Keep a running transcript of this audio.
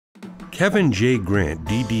Kevin J. Grant,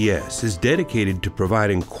 DDS, is dedicated to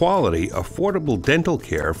providing quality, affordable dental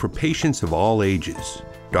care for patients of all ages.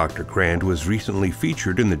 Dr. Grant was recently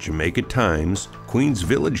featured in the Jamaica Times, Queens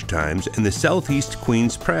Village Times, and the Southeast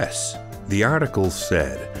Queens Press. The article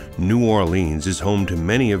said, "New Orleans is home to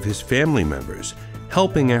many of his family members.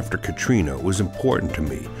 Helping after Katrina was important to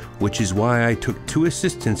me, which is why I took 2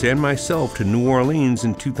 assistants and myself to New Orleans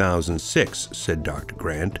in 2006, said Dr.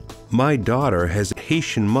 Grant. My daughter has a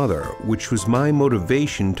Haitian mother, which was my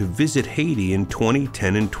motivation to visit Haiti in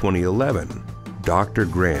 2010 and 2011. Dr.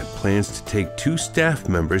 Grant plans to take 2 staff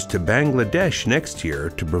members to Bangladesh next year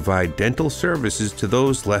to provide dental services to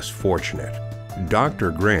those less fortunate.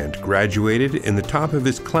 Dr. Grant graduated in the top of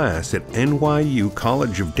his class at NYU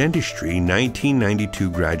College of Dentistry 1992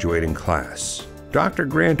 graduating class. Dr.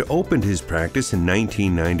 Grant opened his practice in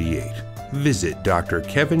 1998. Visit Dr.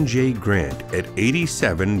 Kevin J. Grant at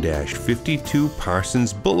 87-52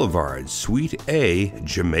 Parsons Boulevard, Suite A,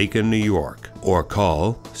 Jamaica, New York, or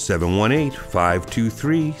call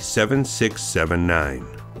 718-523-7679.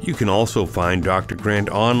 You can also find Dr. Grant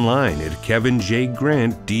online at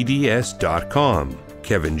kevinjgrantdds.com,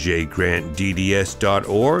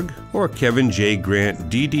 kevinjgrantdds.org, or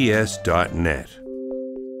kevinjgrantdds.net.